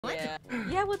What? Yeah.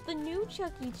 Yeah, with the new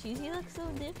Chuck E. Cheese, he looks so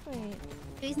different.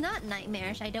 He's not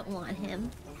nightmarish. I don't want him.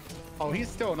 Oh, he's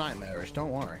still nightmarish. Don't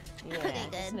worry. Yeah, Okay,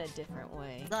 just good. in a different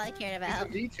way. That's all I cared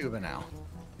about. He's a VTuber now.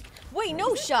 Wait,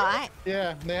 no shot.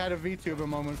 Yeah, they had a VTuber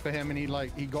moment for him, and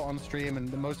he got on stream,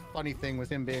 and the most funny thing was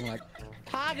him being like,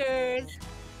 "Poggers,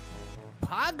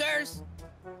 poggers."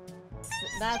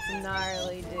 That's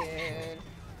gnarly, dude.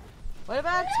 What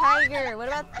about Tiger?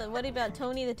 What about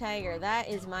Tony the Tiger? That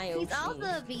is my OG. He's also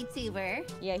a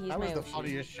VTuber. Yeah, he's That my was the OG.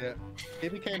 funniest shit. He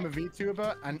became a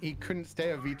VTuber, and he couldn't stay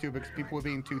a VTuber because people were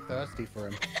being too thirsty for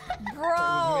him.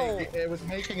 Bro! It was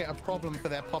making it a problem for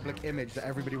their public image that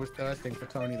everybody was thirsting for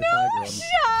Tony the Tiger on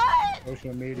Shot!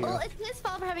 social media. Well, it's his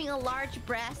fault for having a large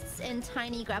breasts and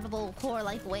tiny grabbable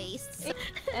core-like waists.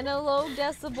 And a low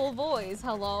decibel voice.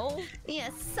 Hello?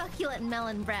 Yeah, succulent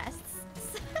melon breasts.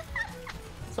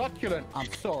 Succulent.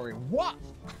 I'm sorry. What?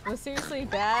 Was seriously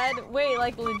bad? Wait,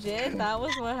 like legit? That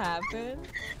was what happened?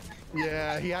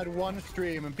 Yeah, he had one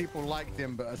stream and people liked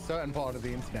him, but a certain part of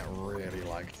the internet really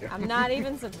liked him. I'm not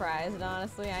even surprised,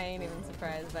 honestly. I ain't even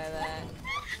surprised by that.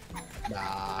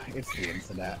 Nah, it's the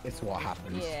internet. It's what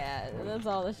happens. Yeah, that's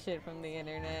all the shit from the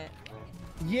internet.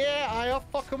 Yeah, I'll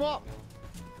fuck him up.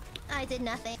 I did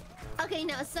nothing. Okay,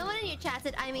 no, someone in your chat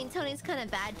said, I mean, Tony's kind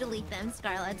of bad. Delete them,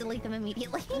 Scarle. Delete them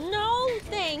immediately. No,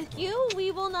 thank you.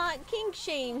 We will not kink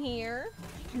shame here.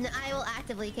 No, I will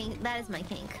actively kink. That is my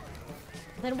kink.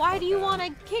 Then why do you want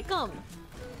to kick them?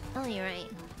 Oh, you're right.